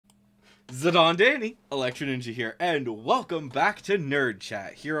Zidane Danny, Electro Ninja here, and welcome back to Nerd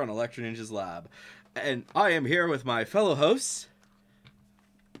Chat here on Electro Ninja's Lab. And I am here with my fellow hosts.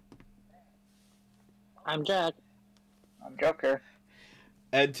 I'm Jack. I'm Joker.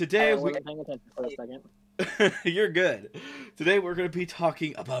 And today I wasn't paying attention for a second. You're good. Today we're going to be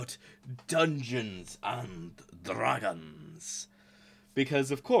talking about Dungeons and Dragons.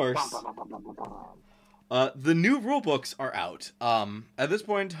 Because, of course, the new rulebooks are out. At this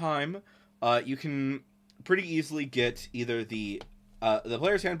point in time, you can pretty easily get either the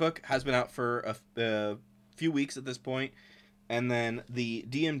Player's Handbook has been out for a few weeks at this point, and then the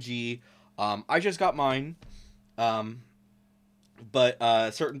DMG, I just got mine, but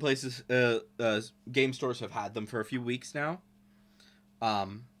certain places, game stores have had them for a few weeks now,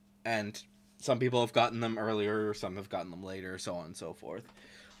 and some people have gotten them earlier, some have gotten them later, so on and so forth.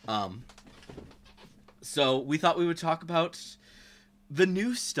 So we thought we would talk about the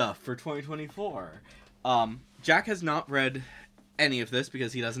new stuff for 2024. Jack has not read any of this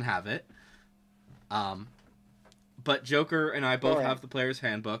because he doesn't have it. But Joker and I both have the Player's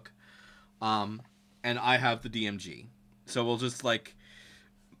Handbook. And I have the DMG. So we'll just,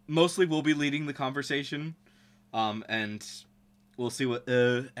 mostly we'll be leading the conversation. And we'll see what,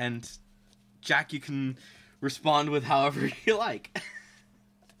 and Jack, you can respond with however you like.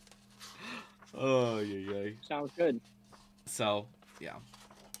 Oh, yeah. Sounds good. So, yeah.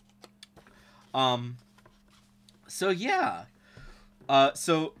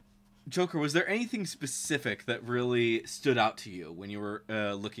 So, Joker, was there anything specific that really stood out to you when you were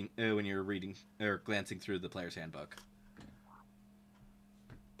when you were reading or glancing through the Player's Handbook?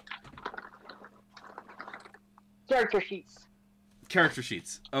 Character sheets. Character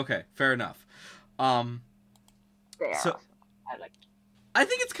sheets. Okay, fair enough. They are So- awesome. I like. I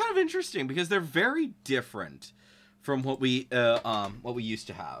think it's kind of interesting because they're very different from what we used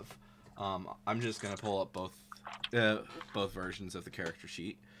to have. I'm just gonna pull up both versions of the character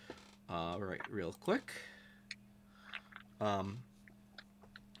sheet, right, real quick.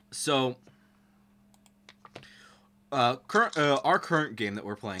 So our current game that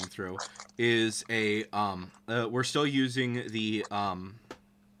we're playing through is a we're still using the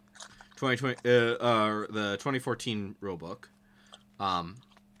 2014 rulebook.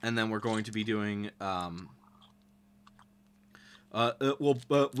 And then we're going to be doing, we're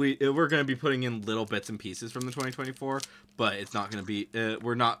going to be putting in little bits and pieces from the 2024, but it's not going to be,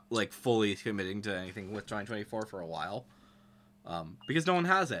 we're not, fully committing to anything with 2024 for a while, because no one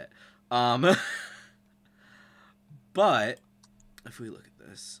has it. But, if we look at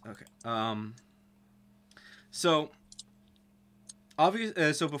this, okay, so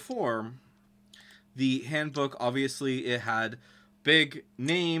before, the handbook, obviously, it had big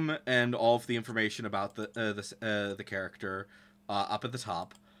name and all of the information about the character up at the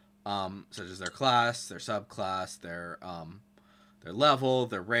top, such as their class, their subclass, their level,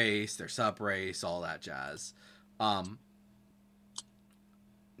 their race, their subrace, all that jazz.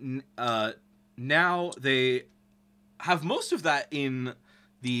 Now they have most of that in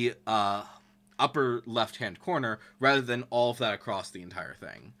the upper left-hand corner rather than all of that across the entire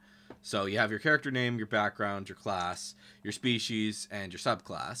thing. So you have your character name, your background, your class, your species, and your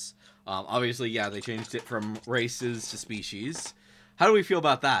subclass. Obviously, yeah, they changed it from races to species. How do we feel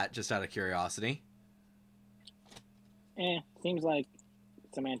about that, just out of curiosity? Seems like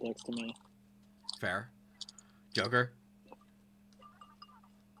semantics to me. Fair. Joker?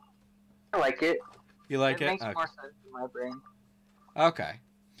 I like it. You like it? Makes Okay. more sense in my brain. Okay.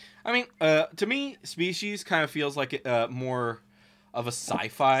 I mean, to me, species kind of feels like it, more of a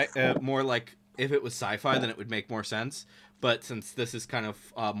sci-fi, more like if it was sci-fi, then it would make more sense. But since this is kind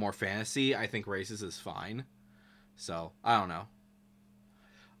of more fantasy, I think races is fine. So, I don't know.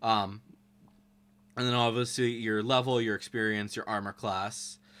 And then obviously your level, your experience, your armor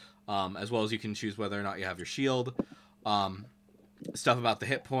class, as well as you can choose whether or not you have your shield. Stuff about the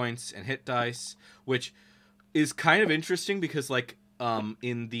hit points and hit dice, which is kind of interesting because,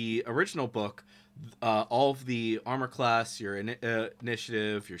 in the original book, all of the armor class, your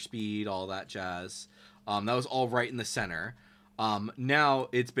initiative, your speed, all that jazz, that was all right in the center. Now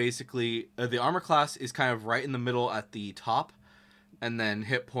it's basically the armor class is kind of right in the middle at the top, and then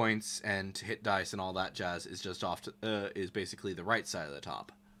hit points and hit dice and all that jazz is just off to, is basically the right side of the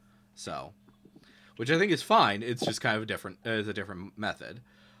top. So, which I think is fine. It's just kind of a different method.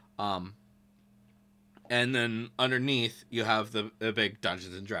 And then underneath, you have the big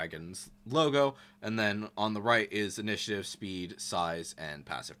Dungeons and Dragons logo. And then on the right is initiative, speed, size, and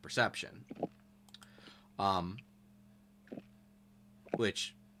passive perception.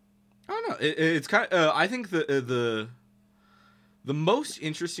 Which, I don't know. It's kind of, I think the The most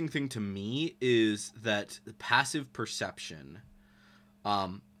interesting thing to me is that the passive perception,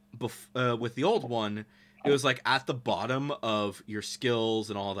 with the old one, it was like at the bottom of your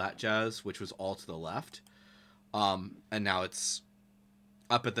skills and all that jazz, which was all to the left. And now it's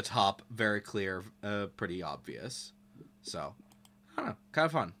up at the top, very clear, pretty obvious. So, I don't know, kind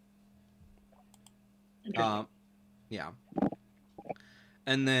of fun. Yeah.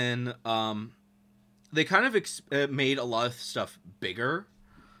 And then, they kind of made a lot of stuff bigger,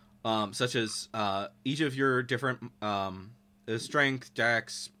 such as each of your different strength,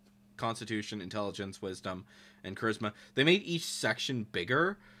 dex, constitution, intelligence, wisdom, and charisma. They made each section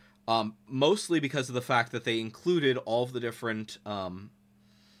bigger, mostly because of the fact that they included all of the different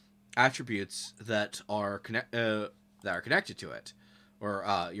attributes that are connected to it,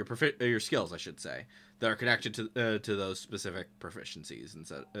 or your skills, I should say, that are connected to those specific proficiencies, and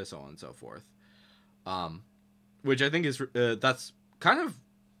so on and so forth. Which I think is that's kind of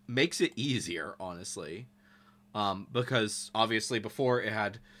makes it easier, honestly, because obviously before it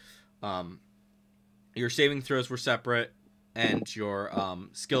had your saving throws were separate and your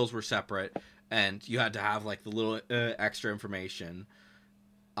skills were separate, and you had to have like the little extra information.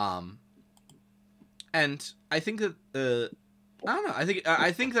 And I think that I don't know.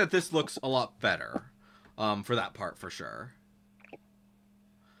 I think that this looks a lot better for that part for sure.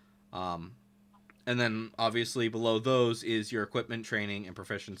 And then obviously below those is your equipment, training, and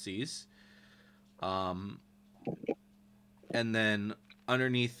proficiencies. And then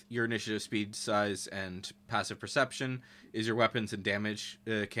underneath your initiative, speed, size, and passive perception is your weapons and damage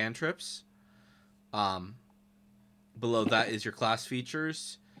cantrips. Below that is your class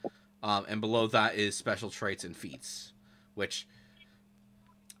features. And below that is special traits and feats, which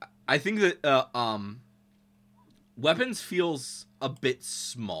I think that weapons feels a bit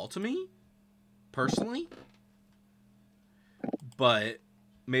small to me, personally. But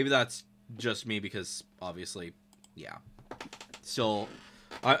maybe that's just me because, obviously, yeah. Still,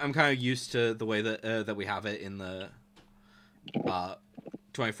 I'm kind of used to the way that we have it in the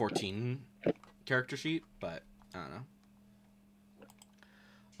 2014 character sheet, but I don't know.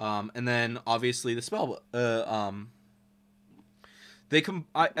 And then obviously the spell. I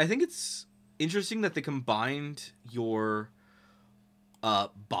think it's interesting that they combined your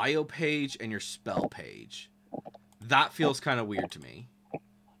bio page and your spell page. That feels kind of weird to me.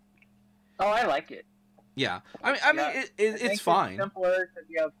 Oh, I like it. Yeah, I mean, it's fine. It's simpler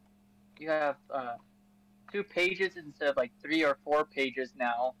because you have 2 pages instead of like 3 or 4 pages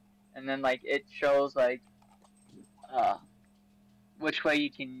now, and then like it shows like which way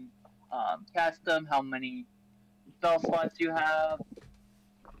you can cast them, how many spell slots you have,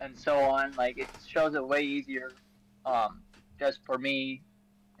 and so on. Like it shows it way easier. Just for me,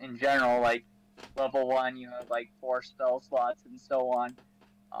 in general, like level 1, you have like 4 spell slots and so on,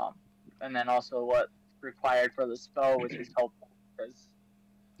 and then also what's required for the spell, which is helpful because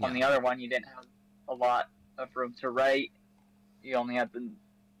on the other one you didn't have a lot of room to write. You only had the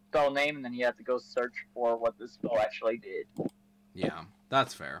spell name, and then you have to go search for what the spell actually did. Yeah,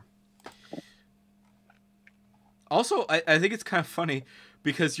 that's fair. Also, I think it's kind of funny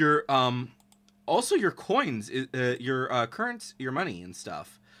because your also your coins, your current, your money and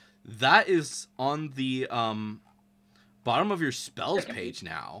stuff, that is on the bottom of your spells page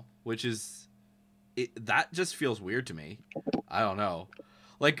now, which is that just feels weird to me. I don't know.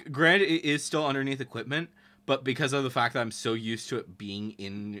 Like, granted, it is still underneath equipment, but because of the fact that I'm so used to it being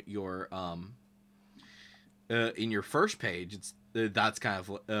in your first page, that's kind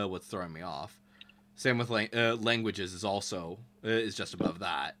of what's throwing me off. Same with languages is also is just above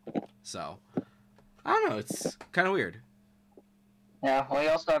that. So I don't know. It's kind of weird. Yeah, well, you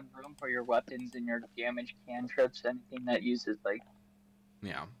also have room for your weapons and your damage cantrips, anything that uses like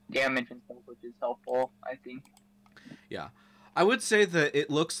damage and stuff, which is helpful, I think. Yeah. I would say that it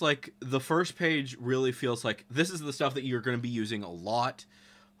looks like the first page really feels like this is the stuff that you're going to be using a lot.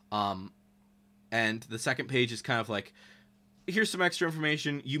 And the second page is kind of like, here's some extra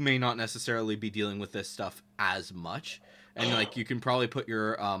information. You may not necessarily be dealing with this stuff as much. And like, you can probably put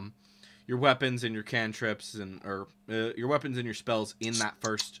your weapons and your cantrips or your weapons and your spells in that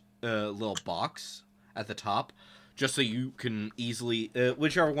first little box at the top, just so you can easily,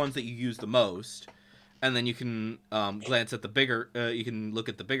 whichever ones that you use the most. And then you can glance at the bigger, you can look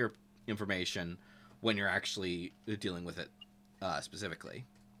at the bigger information when you're actually dealing with it specifically.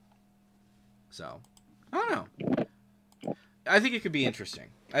 So, I don't know. I think it could be interesting.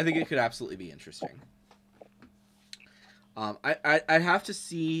 I think it could absolutely be interesting. I'd have to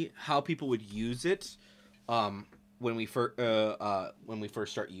see how people would use it when we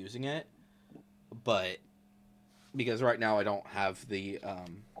first start using it. But because right now I don't have the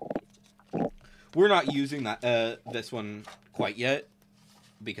we're not using that this one quite yet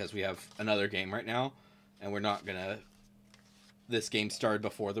because we have another game right now, and we're not gonna. This game started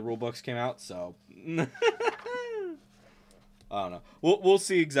before the rule books came out, so I don't know. We'll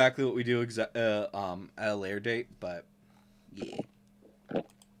see exactly what we do at a later date, but yeah.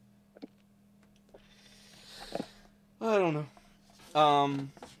 I don't know.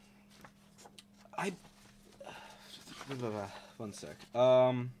 I one sec.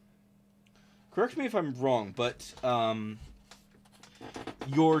 Correct me if I'm wrong, but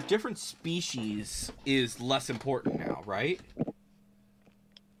your different species is less important now, right?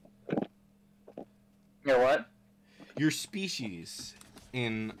 You know what? Your species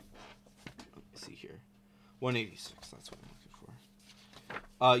in let me see here, 186. That's what I'm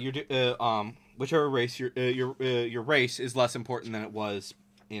looking for. Whichever race your race is less important than it was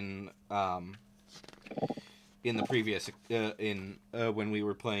in the previous when we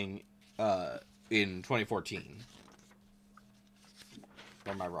were playing in 2014.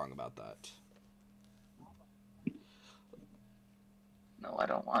 Or am I wrong about that? No, I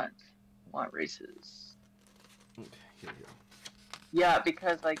don't want races. Okay, here we go. Yeah,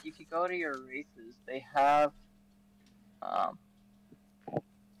 because like if you go to your races, they have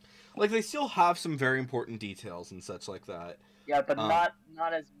like they still have some very important details and such like that. yeah, but not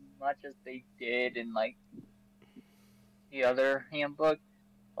as much as they did in like the other handbook.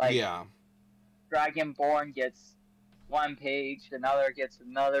 Like yeah, Dragonborn gets one page, another gets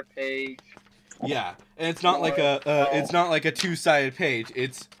another page. yeah, and it's not like it's not like a two-sided page.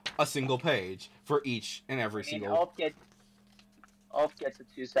 It's a single page for each and every single. Elf gets a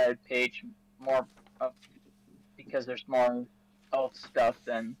two-sided page more because there's more elf stuff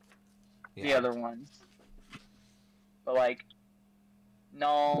than the other ones. But like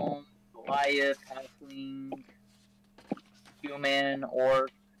gnome, Goliath, halfling, human,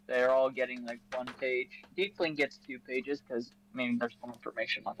 orc, they're all getting like one page. Tiefling gets 2 pages because I mean there's more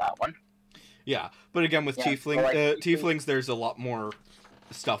information on that one. Yeah, but again with tiefling, like, tieflings, there's a lot more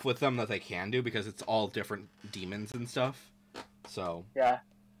stuff with them that they can do because it's all different demons and stuff. So yeah,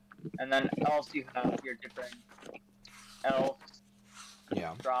 and then elves you have your different elves.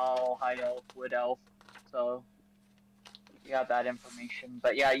 Yeah. Drow, high elf, wood elf. So you have that information,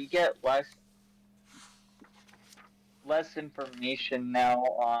 but yeah, you get less information now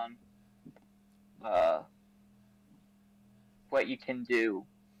on what you can do.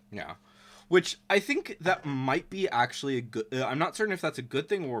 Yeah. Which I think that might be actually a good... I'm not certain if that's a good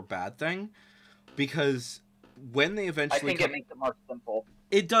thing or a bad thing, because when they eventually... I think it makes it more simple.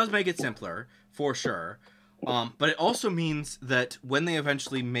 It does make it simpler, for sure. But it also means that when they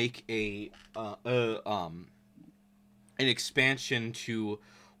eventually make an expansion to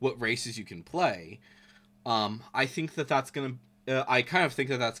what races you can play, I think that's gonna... I kind of think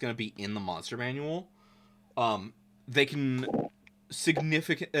that's gonna be in the monster manual. They can...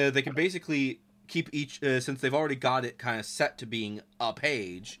 they can basically keep each since they've already got it kind of set to being a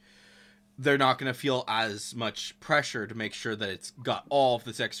page. They're not going to feel as much pressure to make sure that it's got all of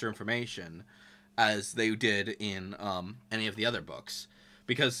this extra information as they did in any of the other books,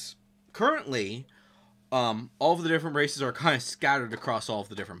 because currently all of the different races are kind of scattered across all of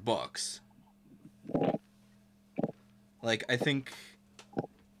the different books. Like I think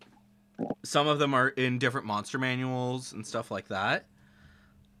some of them are in different monster manuals and stuff like that.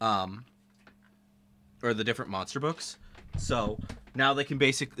 Or the different monster books. So now they can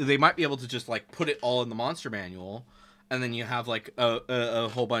they might be able to just like put it all in the monster manual, and then you have like a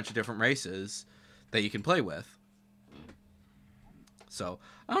whole bunch of different races that you can play with. So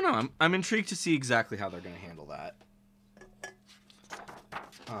I don't know. I'm intrigued to see exactly how they're going to handle that.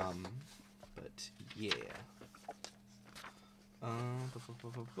 But yeah.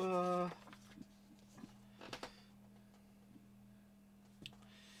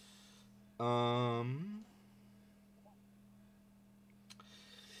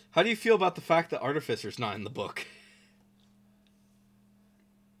 How do you feel about the fact that Artificer's not in the book?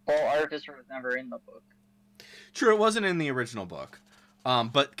 Well, Artificer was never in the book. True, it wasn't in the original book.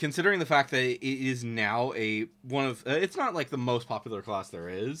 But considering the fact that it is now one of it's not like the most popular class there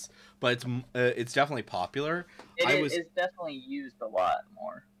is, but it's definitely popular. It's definitely used a lot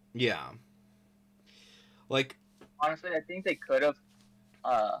more. Yeah. Like honestly, I think they could have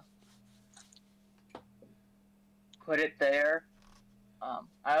put it there.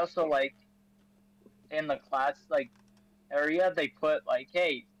 I also like in the class like area they put like,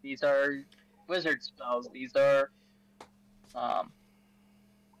 hey, these are wizard spells. These are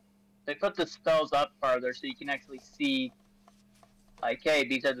they put the spells up farther so you can actually see like, hey,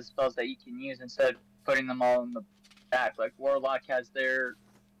 these are the spells that you can use instead of putting them all in the back. Like Warlock has their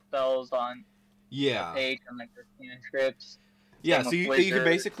spells on Yeah. the page and like their cantrips. Yeah, Same so with you can Wizard.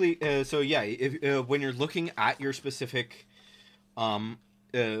 basically, if when you're looking at your specific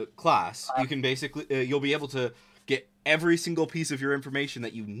class, you can basically, you'll be able to get every single piece of your information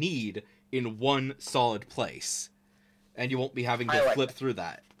that you need in one solid place, and you won't be having to flip through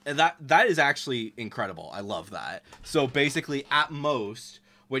that. And that is actually incredible. I love that. So basically, at most,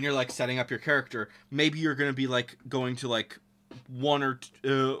 when you're like setting up your character, maybe you're gonna be like going to like one or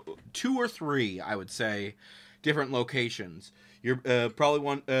two or three, I would say, different locations. You're probably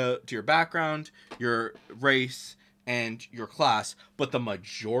one to your background, your race, and your class, but the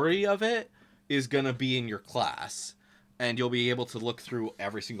majority of it is gonna be in your class, and you'll be able to look through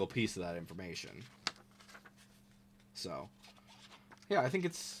every single piece of that information. So, yeah, I think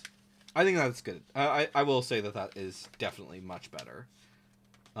that's good. I will say that is definitely much better.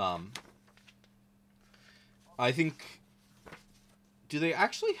 I think. Do they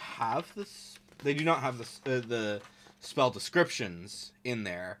actually have this? They do not have the spell descriptions in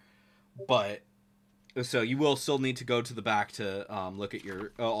there, but so you will still need to go to the back to look at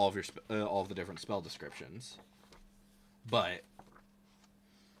your all of the different spell descriptions. But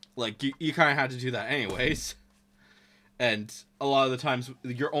like you kind of had to do that anyways, and a lot of the times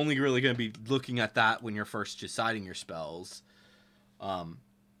you're only really going to be looking at that when you're first deciding your spells. Well,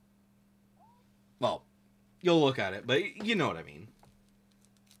 you'll look at it, but you know what I mean.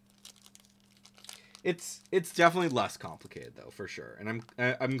 It's definitely less complicated though, for sure, and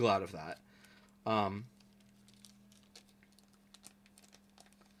I'm glad of that. And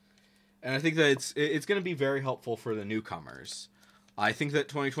I think that it's going to be very helpful for the newcomers. I think that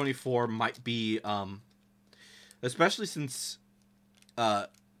 2024 might be, especially since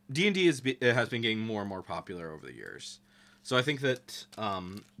D&D has been getting more and more popular over the years. So I think that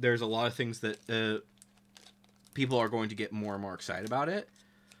there's a lot of things that people are going to get more and more excited about it.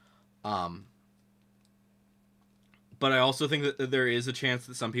 But I also think that there is a chance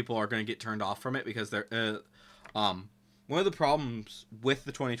that some people are going to get turned off from it because they're one of the problems with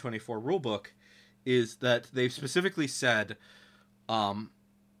the 2024 rulebook is that they've specifically said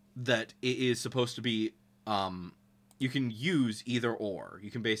that it is supposed to be you can use either or.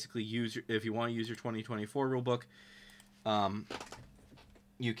 You can basically use if you want to use your 2024 rulebook,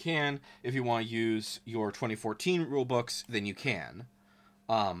 you can. If you want to use your 2014 rulebooks, then you can.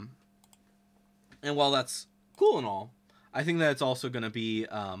 And while that's cool and all, I think that it's also going to be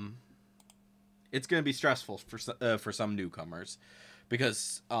it's going to be stressful for some newcomers,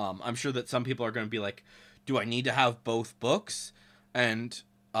 because I'm sure that some people are going to be like, do I need to have both books? And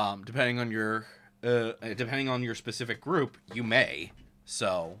depending on your specific group, you may.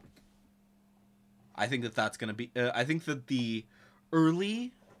 So I think that that's going to be I think that the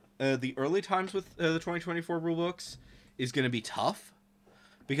early times with the 2024 rulebooks is going to be tough,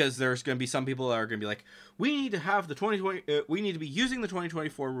 because there's going to be some people that are going to be like, we need to have the 2020 we need to be using the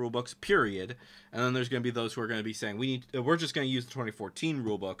 2024 rulebooks, period. And then there's going to be those who are going to be saying we're just going to use the 2014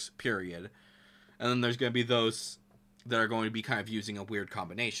 rulebooks, period. And then there's going to be those that are going to be kind of using a weird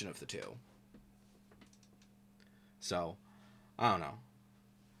combination of the two. So, I don't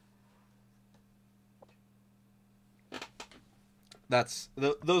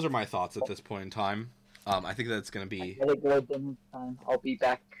know. Those are my thoughts at this point in time. I think that it's going to be... I think we're done this time. I'll be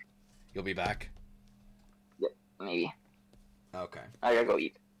back. You'll be back? Yeah, maybe. Okay. I gotta go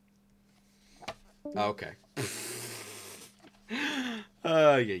eat. Okay.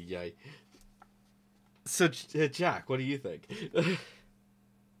 Yay. So, Jack, what do you think?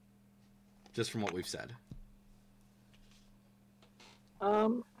 Just from what we've said. I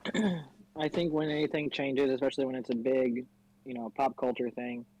think when anything changes, especially when it's a big, pop culture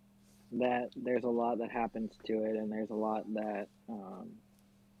thing, that there's a lot that happens to it, and there's a lot that,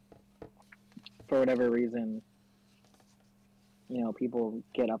 for whatever reason, people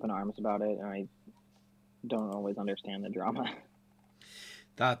get up in arms about it, and I don't always understand the drama.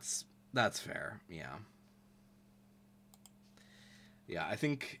 That's fair, yeah. Yeah, I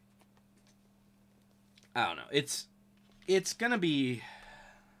think... I don't know. It's gonna be...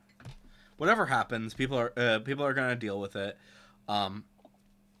 Whatever happens, people are gonna deal with it.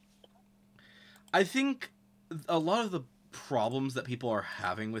 I think a lot of the problems that people are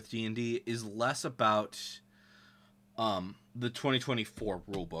having with D&D is less about the 2024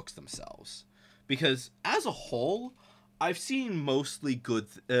 rulebooks themselves, because as a whole, I've seen mostly good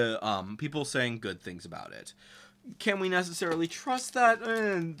people saying good things about it. Can we necessarily trust that?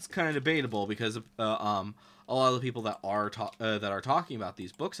 It's kind of debatable, because a lot of the people that are talking about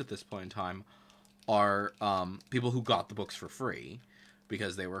these books at this point in time are people who got the books for free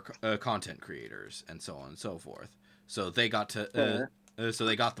because they were content creators and so on and so forth. so they got to Fair. so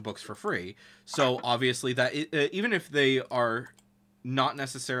they got the books for free. So obviously that even if they are not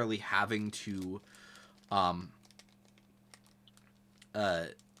necessarily having to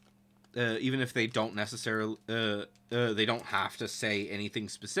even if they don't necessarily they don't have to say anything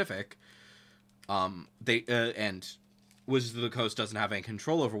specific, they and Wizards of the Coast doesn't have any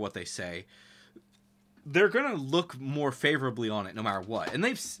control over what they say, they're gonna look more favorably on it no matter what. And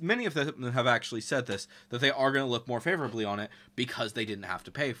many of them have actually said this, that they are gonna look more favorably on it because they didn't have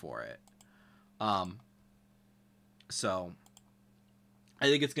to pay for it. So I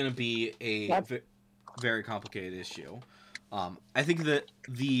think it's gonna be a very complicated issue. I think that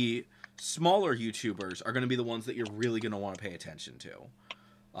the smaller YouTubers are going to be the ones that you're really going to want to pay attention to.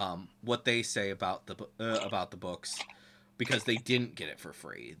 What they say about the books, because they didn't get it for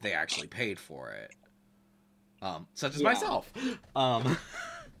free. They actually paid for it. Such as myself. I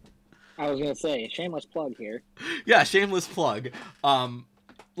was going to say, shameless plug here. Yeah, shameless plug.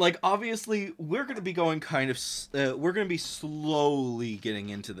 Like, obviously, we're going to be going kind of... we're going to be slowly getting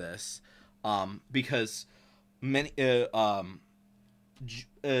into this. Because many...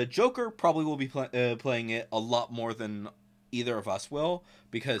 Joker probably will be playing it a lot more than either of us will,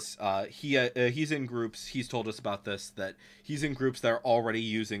 because he's in groups. He's told us about this, that he's in groups that are already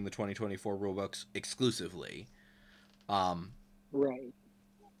using the 2024 rulebooks exclusively. Right.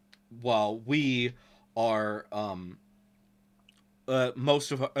 While we are,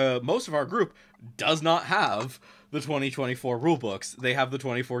 most of our group does not have the 2024 rulebooks. They have the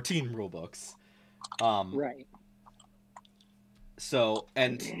 2014 rulebooks. Right. So,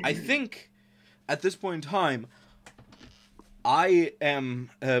 and I think at this point in time, I am,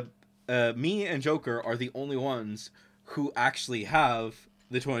 me and Joker are the only ones who actually have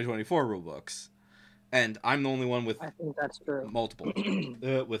the 2024 rulebooks. And I'm the only one with I think that's true. multiple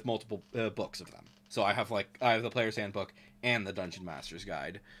books of them. So I have the Player's Handbook and the Dungeon Master's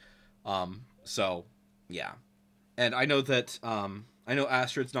Guide. So yeah. And I know that, I know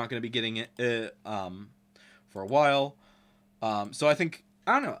Astrid's not going to be getting it, for a while. So I think,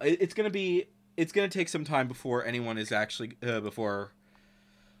 I don't know, it's going to take some time before anyone is actually, before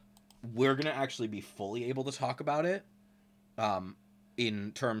we're going to actually be fully able to talk about it,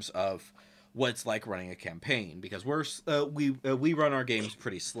 in terms of what it's like running a campaign, because we run our games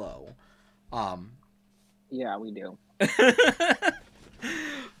pretty slow. Yeah, we do. I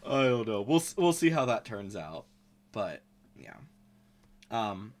don't know. We'll see how that turns out, but yeah.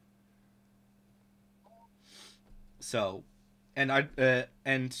 So, and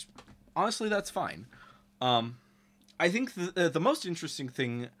honestly, that's fine. I think the most interesting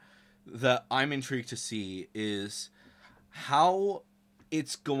thing that I'm intrigued to see is how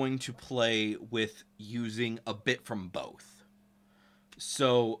it's going to play with using a bit from both.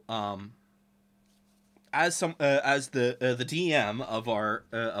 So, as the DM of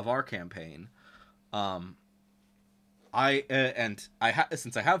our campaign,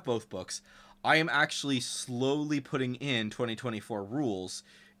 since I have both books, I am actually slowly putting in 2024 rules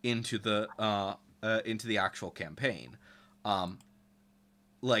into the actual campaign.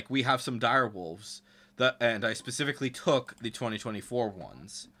 Like, we have some direwolves and I specifically took the 2024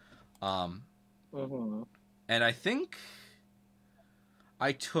 ones. Mm-hmm. And I think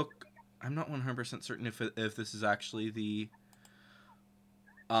I took, I'm not 100% certain if this is actually the,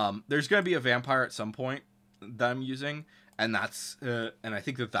 there's going to be a vampire at some point that I'm using, and that's, and I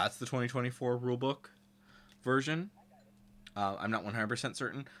think that's the 2024 rulebook version. I'm not 100%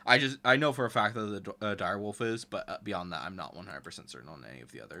 certain. I know for a fact that the direwolf is, but beyond that, I'm not 100% certain on any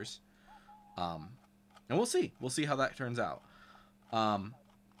of the others. And we'll see. We'll see how that turns out.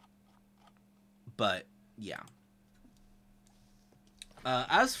 But yeah.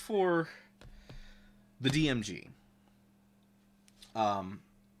 As for the DMG,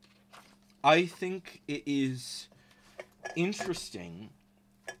 I think it is interesting.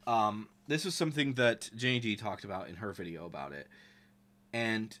 This was something that Jenny D talked about in her video about it,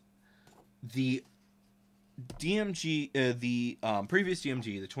 and the DMG, the previous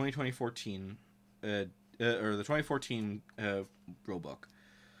DMG, the 2014, or the 2014 rulebook,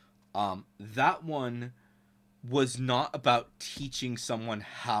 that one was not about teaching someone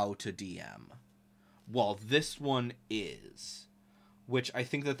how to DM, while this one is, which I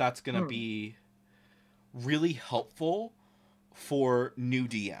think that's going to be really helpful for new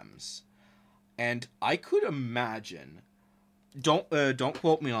DMs. And I could imagine, don't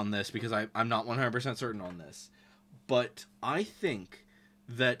quote me on this because I'm not 100% certain on this, but I think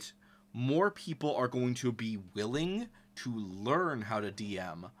that more people are going to be willing to learn how to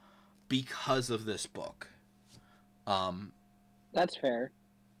DM because of this book. That's fair.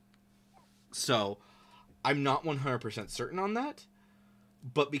 So I'm not 100% certain on that,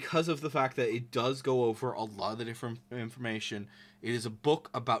 but because of the fact that it does go over a lot of the different information, it is a book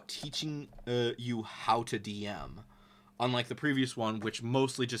about teaching you how to DM, unlike the previous one, which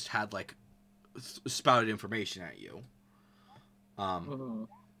mostly just had like spouted information at you.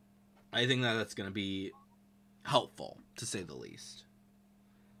 I think that that's going to be helpful, to say the least.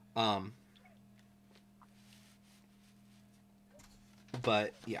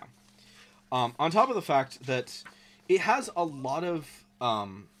 But yeah. On top of the fact that it has a lot of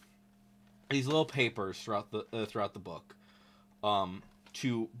these little papers throughout the book,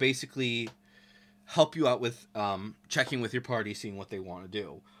 to basically help you out with checking with your party, seeing what they want to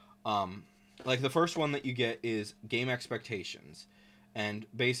do. Like the first one that you get is game expectations, and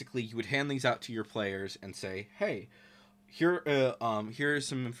basically you would hand these out to your players and say, "Hey, here's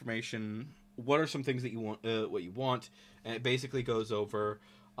some information. What are some things that you want? What you want?" And it basically goes over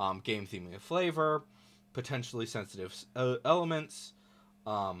game theming and flavor, potentially sensitive elements,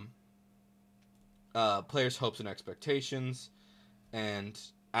 players' hopes and expectations, and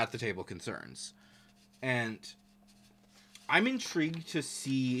at the table concerns. And I'm intrigued to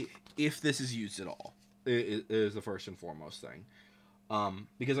see if this is used at all. Is the first and foremost thing.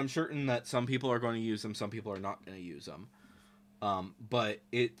 Because I'm certain that some people are going to use them, some people are not going to use them. But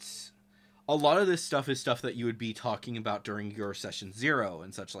it's... A lot of this stuff is stuff that you would be talking about during your session 0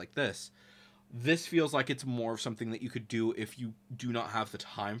 and such like this. This feels like it's more of something that you could do if you do not have the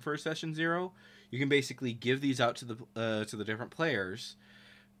time for a session 0. You can basically give these out to the different players,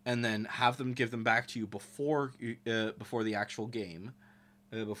 and then have them give them back to you before the actual game,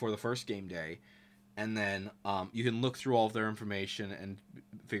 before the first game day, and then you can look through all of their information and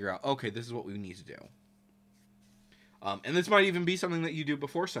figure out, okay, this is what we need to do. And this might even be something that you do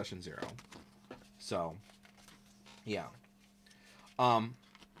before session 0. So, yeah.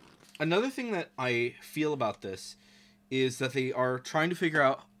 Another thing that I feel about this is that they are trying to figure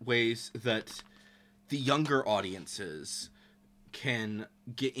out ways that the younger audiences can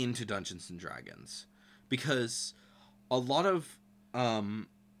get into Dungeons and Dragons. Because a lot of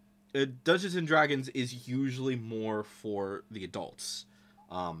Dungeons and Dragons is usually more for the adults.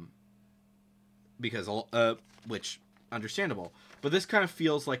 Because, which... understandable, but this kind of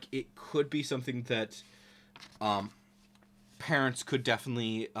feels like it could be something that parents could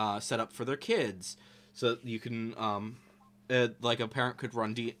definitely set up for their kids, so that you can like a parent could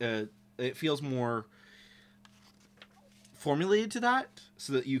run it feels more formulated to that,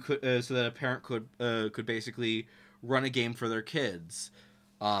 so that you could so that a parent could basically run a game for their kids,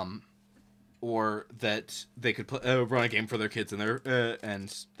 or that they could run a game for their kids and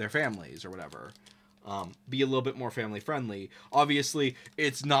their families or whatever. Be a little bit more family friendly. Obviously,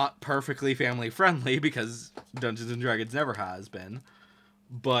 it's not perfectly family friendly because Dungeons and Dragons never has been,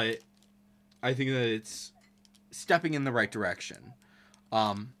 but I think that it's stepping in the right direction.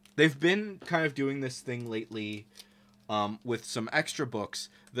 They've been kind of doing this thing lately with some extra books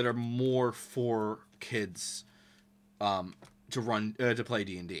that are more for kids to play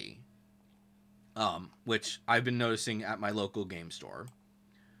D&D, which I've been noticing at my local game store.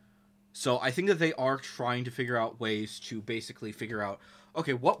 So I think that they are trying to figure out ways to basically figure out,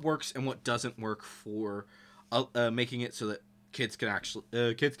 okay, what works and what doesn't work for making it so that kids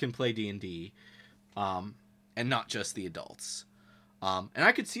can play D&D, and not just the adults. And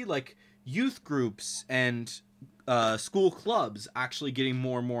I could see like youth groups and school clubs actually getting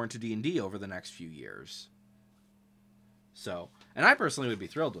more and more into D&D over the next few years. So, and I personally would be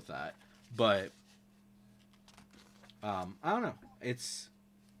thrilled with that, but I don't know.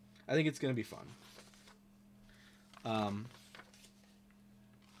 I think it's going to be fun.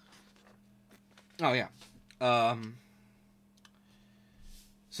 Oh, yeah.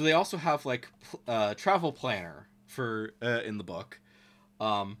 So they also have, like, travel planner for in the book.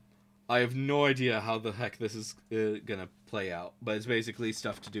 I have no idea how the heck this is going to play out, but it's basically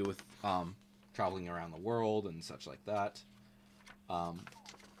stuff to do with traveling around the world and such like that. I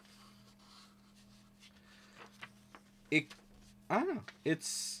don't know.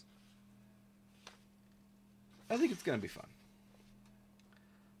 I think it's gonna be fun.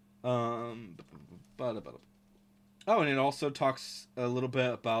 Oh, and it also talks a little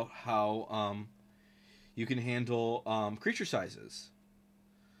bit about how you can handle creature sizes,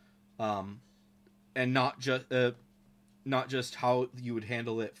 and not just how you would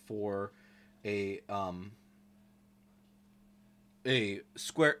handle it for a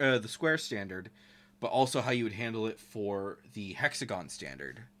square the square standard, but also how you would handle it for the hexagon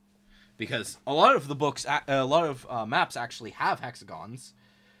standard. Because a lot of the books, a lot of maps actually have hexagons,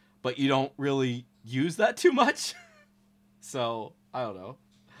 but you don't really use that too much. So, I don't know.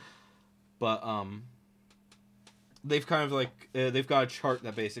 But, they've kind of like they've got a chart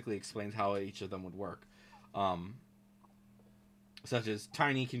that basically explains how each of them would work. Such as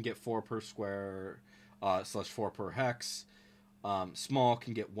tiny can get 4 per square / 4 per hex. Small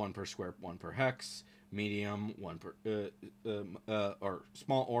can get 1 per square, 1 per hex. Medium 1 per or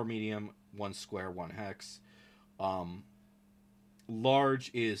small or medium 1 square, 1 hex.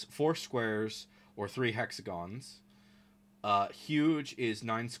 Large is 4 squares or 3 hexagons. Huge is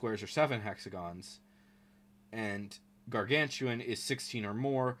 9 squares or 7 hexagons. And gargantuan is 16 or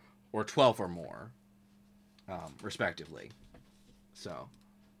more or 12 or more, respectively. So,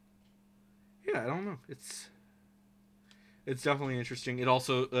 yeah, I don't know. It's definitely interesting. It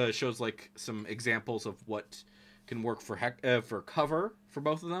also shows like some examples of what can work for for cover for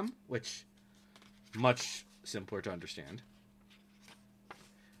both of them, which much simpler to understand.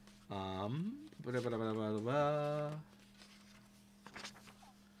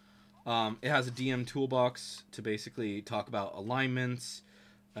 It has a DM toolbox to basically talk about alignments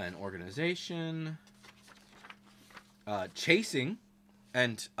and organization, chasing,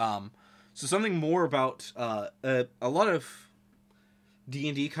 and so something more about a lot of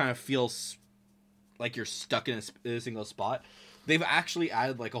D&D kind of feels like you're stuck in a single spot. They've actually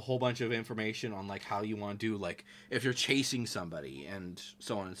added like a whole bunch of information on like how you want to do, like if you're chasing somebody and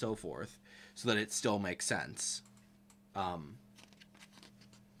so on and so forth, so that it still makes sense.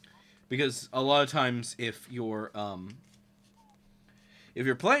 Because a lot of times if you're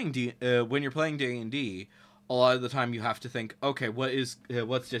playing when you're playing D&D, a lot of the time you have to think, okay, what's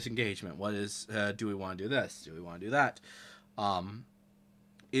disengagement? What is do we want to do this? Do we want to do that?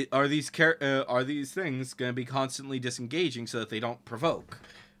 Are these things going to be constantly disengaging so that they don't provoke,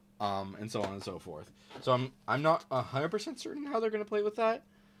 and so on and so forth. So I'm not 100% certain how they're going to play with that,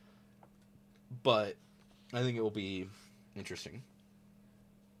 but I think it will be interesting.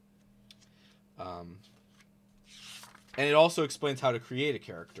 And it also explains how to create a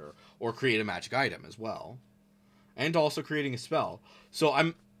character or create a magic item as well, and also creating a spell. So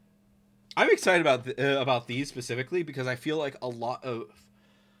I'm excited about these specifically because I feel like a lot of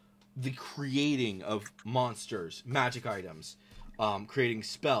the creating of monsters, magic items, creating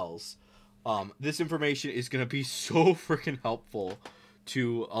spells, this information is going to be so freaking helpful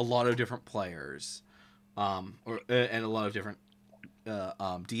to a lot of different players, and a lot of different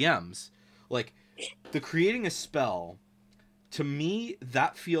DMs. Like, the creating a spell, to me,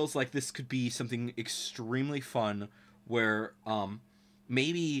 that feels like this could be something extremely fun where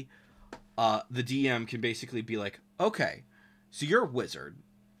maybe the DM can basically be like, okay, so you're a wizard.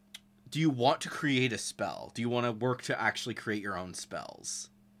 Do you want to create a spell? Do you want to work to actually create your own spells?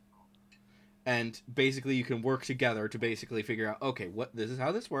 And basically you can work together to basically figure out, okay, this is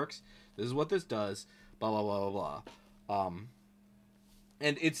how this works. This is what this does. Blah, blah, blah, blah, blah.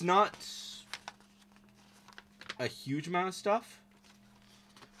 And it's not a huge amount of stuff,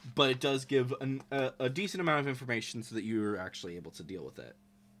 but it does give a decent amount of information so that you're actually able to deal with it.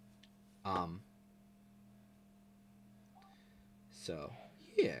 So,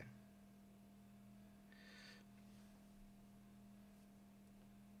 yeah.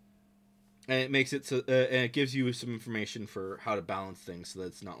 And it makes it so, and it gives you some information for how to balance things so that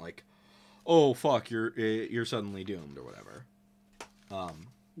it's not like, oh fuck, you're suddenly doomed or whatever.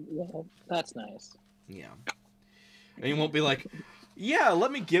 Well, that's nice. Yeah. And you won't be like, yeah,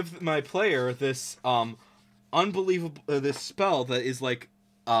 let me give my player this unbelievable this spell that is like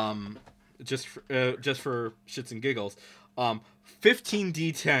just for shits and giggles,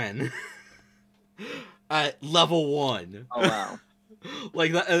 15d10 at level 1. Oh wow.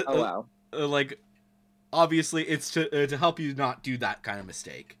 Like that. Oh wow. Like, obviously, it's to help you not do that kind of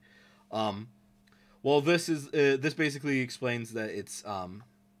mistake. Well, this basically explains that it's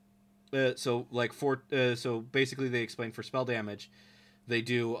so like so basically they explain for spell damage, they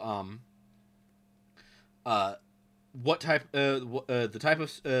do what type the type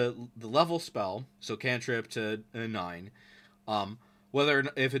of the level spell, so cantrip to 9,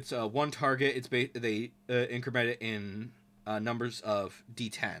 whether if it's one target, it's they increment it in numbers of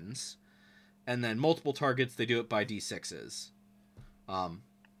d10s. And then multiple targets, they do it by d6s.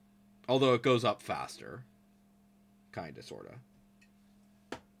 Although it goes up faster. Kinda, sorta.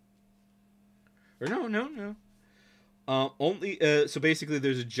 Or no. Only, so basically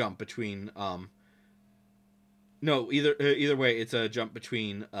there's a jump between, no, either way, it's a jump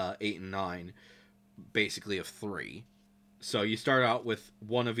between 8 and 9, basically of 3. So you start out with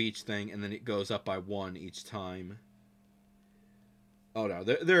 1 of each thing, and then it goes up by 1 each time. Oh no,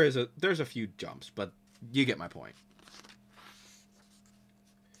 there's a few jumps, but you get my point.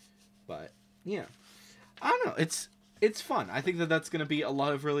 But yeah, I don't know. it's fun. I think that that's going to be a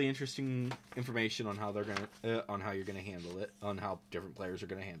lot of really interesting information on how they're gonna on how you're gonna handle it, on how different players are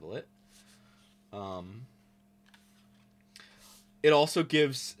gonna handle it. It also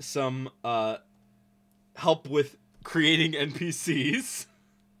gives some help with creating NPCs.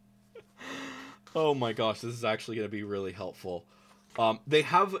 Oh my gosh, this is actually going to be really helpful. They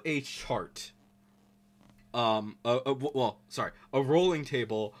have a chart. A rolling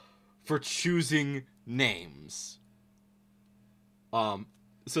table for choosing names. So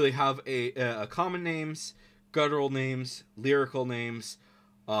they have a common names, guttural names, lyrical names,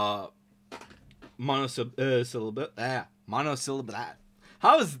 monosyllabic.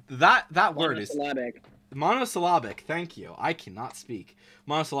 How is that word is monosyllabic? Thank you. I cannot speak.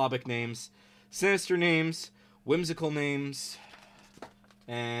 Monosyllabic names, sinister names, whimsical names,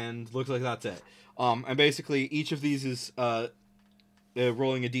 and looks like that's it. And basically each of these is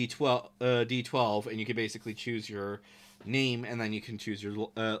rolling a d12, and you can basically choose your name, and then you can choose your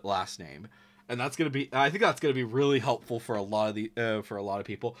last name, and that's gonna be. I think that's gonna be really helpful for a lot of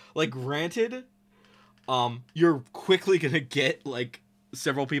people. Like, granted, you're quickly gonna get like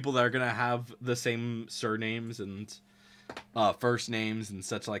several people that are gonna have the same surnames and first names and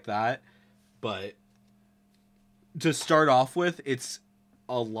such like that, but to start off with, it's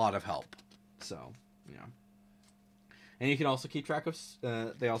a lot of help. So, yeah. And you can also keep track of,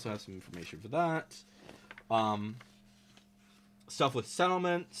 they also have some information for that. Stuff with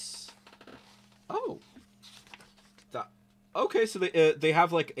settlements. Oh. Okay, so they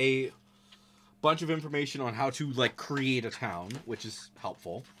have like a bunch of information on how to like create a town, which is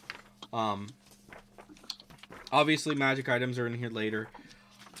helpful. Obviously magic items are in here later.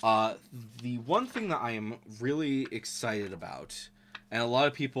 The one thing that I am really excited about, and a lot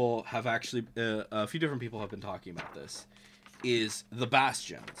of people have actually, a few different people have been talking about this, is the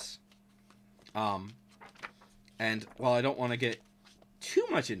bastions. And while I don't want to get too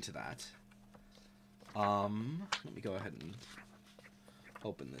much into that, let me go ahead and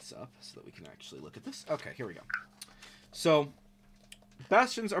open this up so that we can actually look at this. Okay, here we go. So,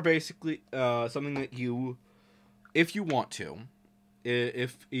 bastions are basically something that you, if you want to,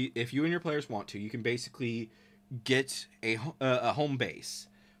 if you and your players want to, you can basically get a home base,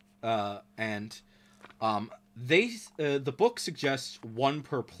 and the book suggests one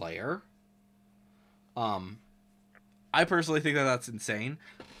per player. I personally think that that's insane,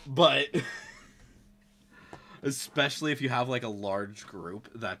 but especially if you have like a large group,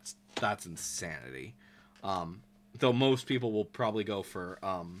 that's insanity. Though most people will probably go for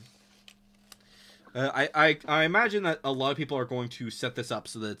I imagine that a lot of people are going to set this up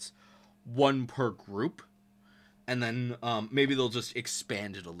so that it's one per group, and then maybe they'll just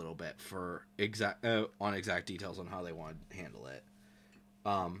expand it a little bit for exact details on how they want to handle it.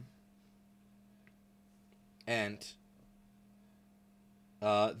 And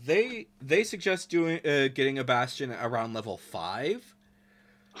they suggest getting a bastion around level 5,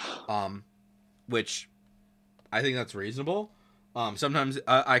 which I think that's reasonable. Sometimes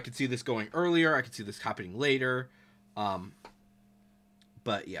I could see this going earlier. I could see this happening later.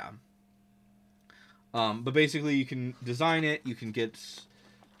 But yeah. But basically, you can design it. You can get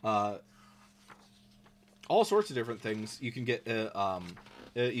all sorts of different things. You can get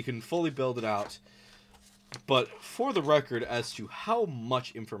you can fully build it out. But for the record, as to how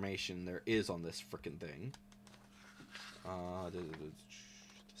much information there is on this frickin' thing, this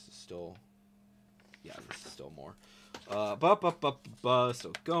is still, yeah, this is still more. Still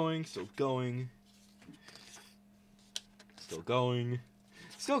going, still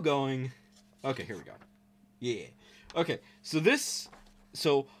going. Okay, here we go. Yeah. Okay, so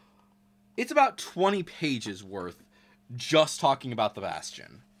it's about 20 pages worth just talking about the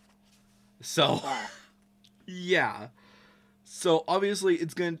Bastion. So, yeah. So obviously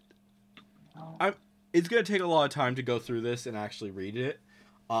it's gonna take a lot of time to go through this and actually read it.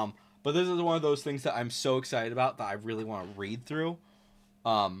 But this is one of those things that I'm so excited about that I really want to read through.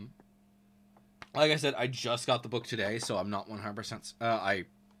 Like I said, I just got the book today, so I'm not 100%. I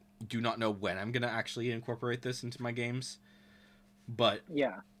do not know when I'm gonna actually incorporate this into my games, but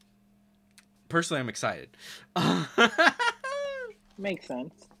yeah, personally, I'm excited. Makes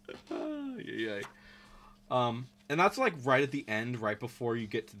sense. Yeah. And that's like right at the end, right before you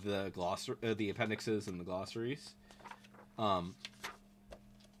get to the the appendixes and the glossaries. But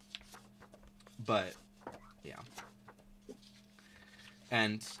yeah.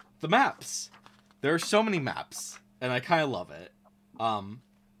 And the maps. There are so many maps, and I kind of love it.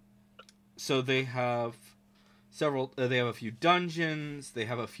 So they have several. They have a few dungeons. They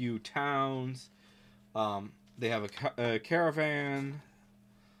have a few towns. They have a caravan.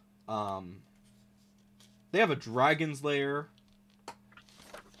 They have a dragon's lair.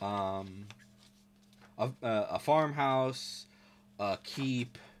 A farmhouse, a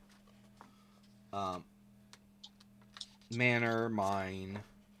keep, manor, mine.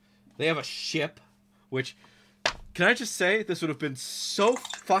 They have a ship, which, can I just say, this would have been so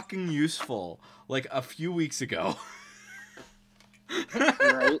fucking useful, like, a few weeks ago.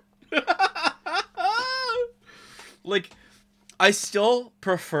 Right? Like, I still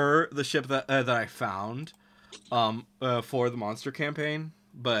prefer the ship that I found, for the monster campaign,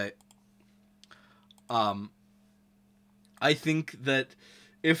 but, I think that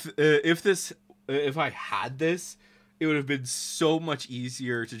if I had this, it would have been so much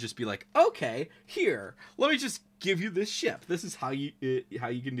easier to just be like, okay, here, let me just give you this ship. This is how you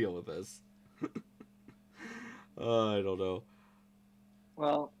can deal with this. I don't know.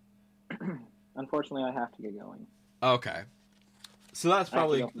 Well, unfortunately, I have to get going. Okay, so that's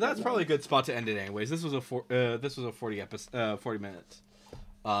probably a a good spot to end it. Anyways, this was a 40 minutes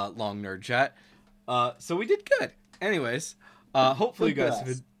long nerd chat. So we did good. Anyways, hopefully you guys have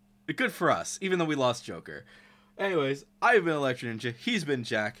been good for us, even though we lost Joker. Anyways, I've been Electro Ninja, he's been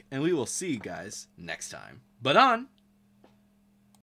Jack, and we will see you guys next time. But on.